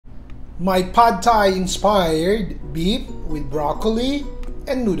My Pad Thai inspired beef with broccoli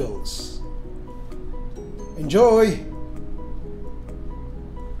and noodles. Enjoy!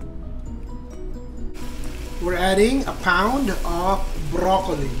 We're adding a pound of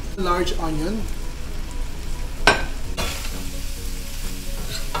broccoli, large onion,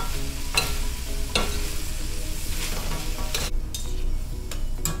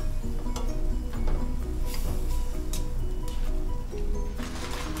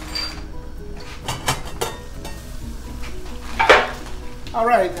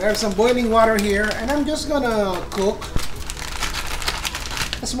 Alright, I have some boiling water here and I'm just gonna cook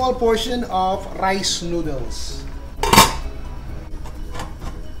a small portion of rice noodles.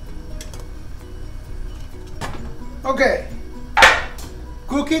 Okay,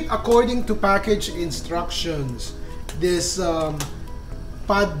 cook it according to package instructions. This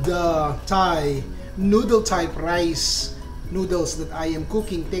Pad Thai noodle type rice noodles that I am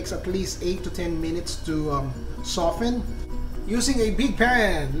cooking takes at least 8 to 10 minutes to soften. Using a big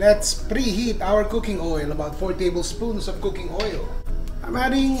pan, let's preheat our cooking oil, about 4 tablespoons of cooking oil. I'm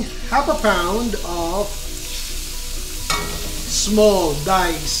adding half a pound of small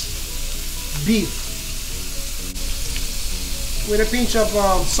diced beef with a pinch of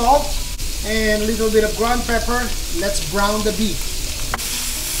salt and a little bit of ground pepper. Let's brown the beef.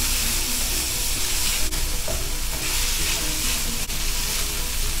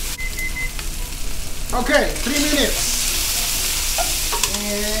 Okay, 3 minutes.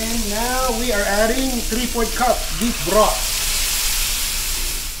 And now we are adding 3/4 cup beef broth.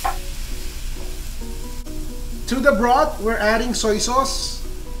 To the broth, we're adding soy sauce.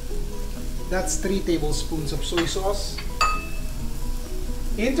 That's 3 tablespoons of soy sauce.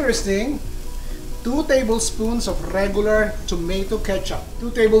 Interesting. 2 tablespoons of regular tomato ketchup.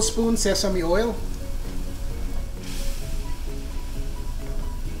 2 tablespoons sesame oil.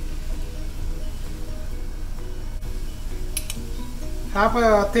 Half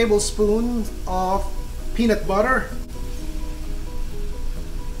a tablespoon of peanut butter.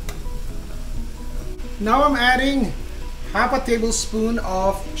 Now I'm adding half a tablespoon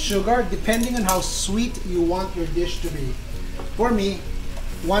of sugar, depending on how sweet you want your dish to be. For me,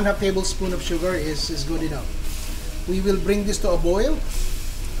 1/2 tablespoon of sugar is good enough. We will bring this to a boil.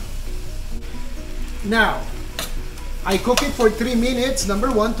 Now, I cook it for 3 minutes. Number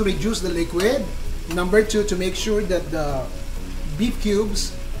 1, to reduce the liquid. Number 2, to make sure that the beef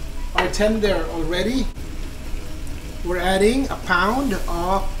cubes are tender already. We're adding a pound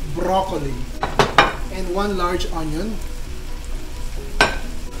of broccoli and 1 large onion.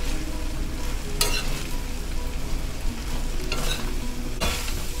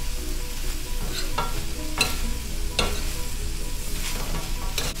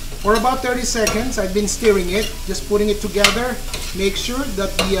 For about 30 seconds, I've been stirring it, just putting it together. Make sure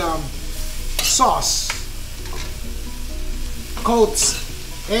that the sauce coats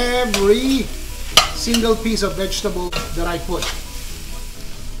every single piece of vegetable that I put.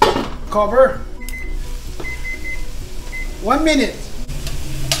 Cover. 1 minute.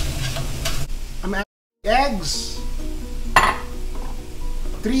 I'm adding eggs.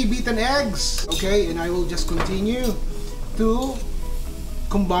 3 beaten eggs. Okay, and I will just continue to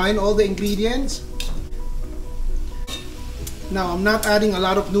combine all the ingredients. Now, I'm not adding a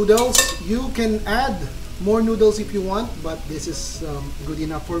lot of noodles. You can add more noodles if you want, but this is good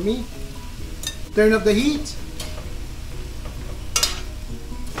enough for me. Turn up the heat.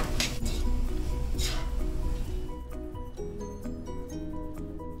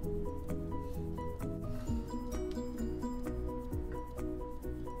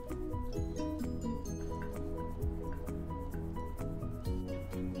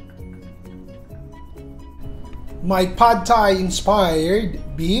 My Pad Thai inspired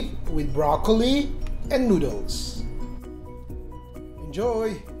beef with broccoli and noodles.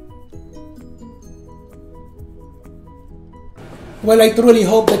 Enjoy! Well, I truly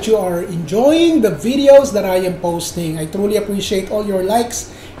hope that you are enjoying the videos that I am posting. I truly appreciate all your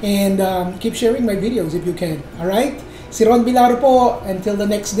likes and keep sharing my videos if you can. Alright? Si Ron Bilaro po. Until the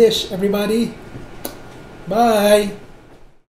next dish, everybody. Bye!